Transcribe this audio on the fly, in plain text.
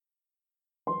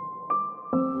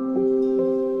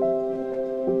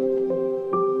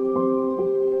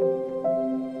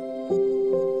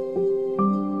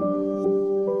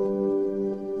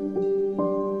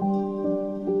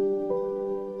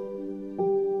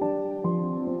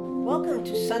Welcome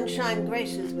to Sunshine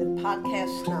Graces with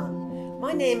Podcast None.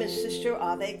 My name is Sister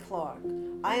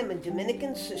AveClark. I am a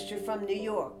Dominican sister from New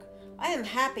York. I am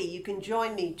happy you can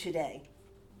join me today.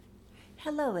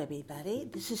 Hello everybody,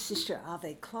 this is Sister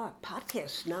AveClark,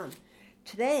 Podcast None.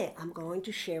 Today I'm going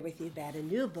to share with you about a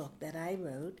new book that I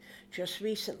wrote just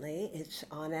recently. It's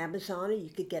on Amazon, or you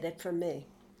could get it from me.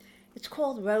 It's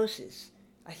called Roses,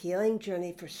 A Healing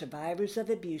Journey for Survivors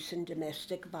of Abuse and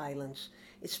Domestic Violence.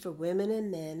 It's for women and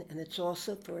men, and it's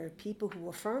also for people who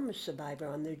affirm a survivor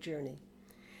on their journey.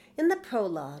 In the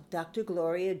prologue, Dr.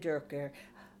 Gloria Durker,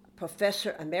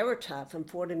 Professor Emerita from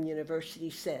Fordham University,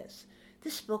 says,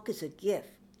 "This book is a gift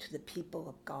to the people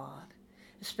of God,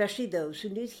 especially those who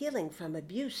need healing from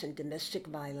abuse and domestic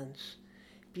violence.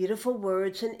 Beautiful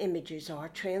words and images are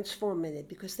transformative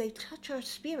because they touch our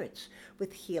spirits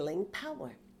with healing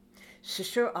power.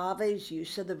 Sister Ave's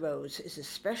use of the rose is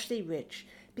especially rich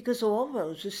because all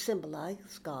roses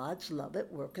symbolize God's love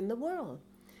at work in the world.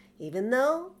 Even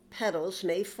though petals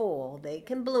may fall, they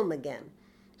can bloom again.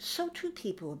 So too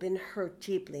people who have been hurt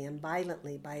deeply and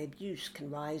violently by abuse can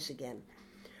rise again.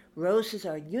 Roses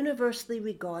are universally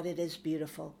regarded as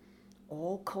beautiful.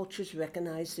 All cultures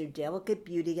recognize their delicate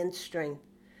beauty and strength.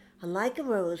 Unlike a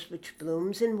rose which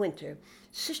blooms in winter,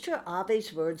 Sister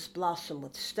Ave's words blossom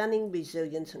with stunning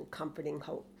resilience and comforting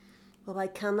hope." Well, I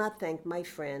cannot thank my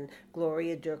friend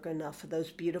Gloria Durker enough for those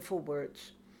beautiful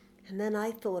words. And then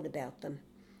I thought about them.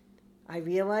 I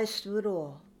realized through it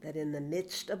all that in the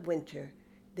midst of winter,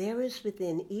 there is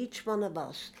within each one of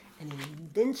us an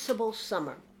invincible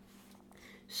summer.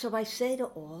 So I say to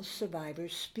all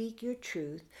survivors, speak your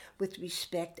truth with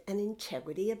respect and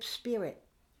integrity of spirit.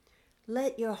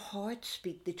 Let your heart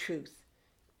speak the truth.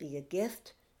 Be a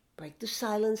gift, break the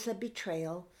silence of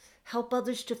betrayal, help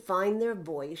others to find their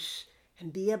voice,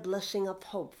 and be a blessing of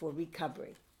hope for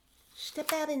recovery.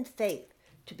 Step out in faith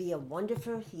to be a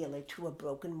wonderful healer to a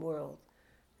broken world,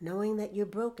 knowing that your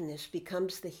brokenness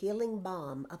becomes the healing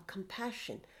balm of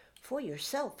compassion for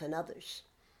yourself and others.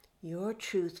 Your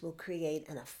truth will create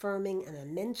an affirming and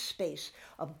immense space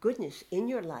of goodness in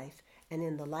your life and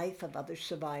in the life of other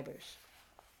survivors.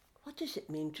 What does it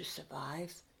mean to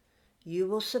survive? You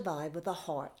will survive with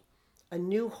a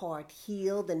new heart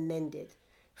healed and mended,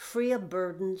 free of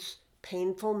burdens,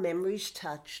 painful memories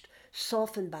touched,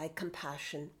 softened by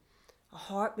compassion, a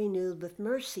heart renewed with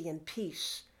mercy and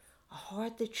peace, a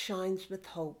heart that shines with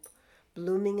hope,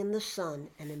 blooming in the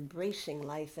sun and embracing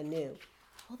life anew.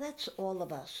 Well, that's all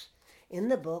of us. In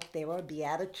the book, there are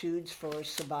beatitudes for a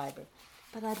survivor,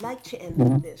 but I'd like to end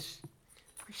with this.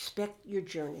 Respect your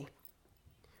journey.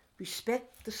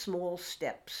 Respect the small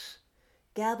steps.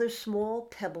 Gather small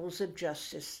pebbles of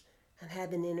justice and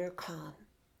have an inner calm.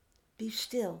 Be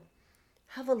still.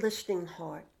 Have a listening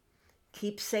heart.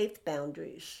 Keep safe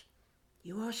boundaries.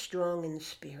 You are strong in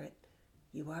spirit.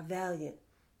 You are valiant.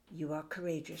 You are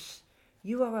courageous.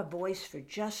 You are a voice for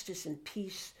justice and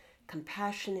peace,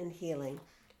 compassion and healing,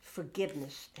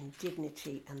 forgiveness and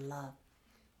dignity and love.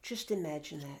 Just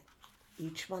imagine that.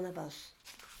 Each one of us,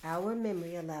 our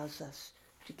memory allows us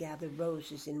to gather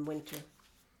roses in winter.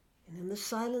 And in the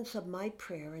silence of my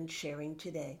prayer and sharing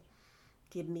today,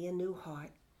 give me a new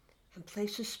heart and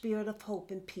place a spirit of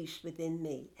hope and peace within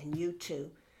me and you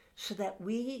too, so that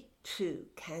we too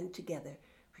can together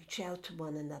reach out to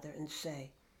one another and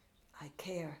say, I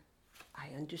care, I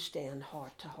understand,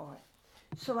 heart to heart.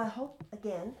 So I hope,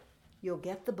 again, you'll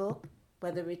get the book,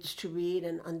 whether it's to read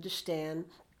and understand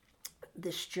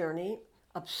this journey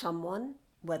of someone,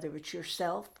 whether it's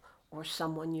yourself or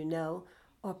someone you know,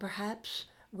 or perhaps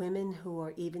women who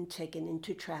are even taken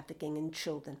into trafficking and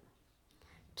children.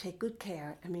 Take good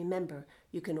care, and remember,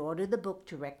 you can order the book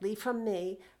directly from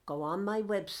me. Go on my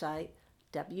website,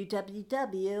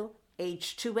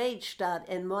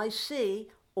 www.h2h.nyc,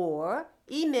 or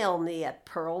email me at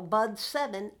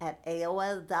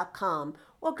pearlbud7@aol.com,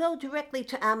 or go directly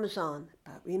to Amazon.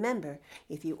 But remember,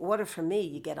 if you order from me,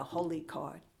 you get a holy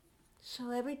card.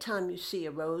 So every time you see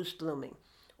a rose blooming,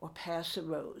 or pass a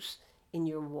rose in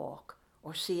your walk,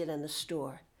 or see it in a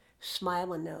store,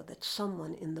 smile and know that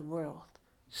someone in the world,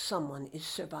 someone is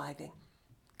surviving.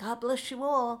 God bless you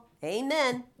all.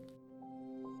 Amen.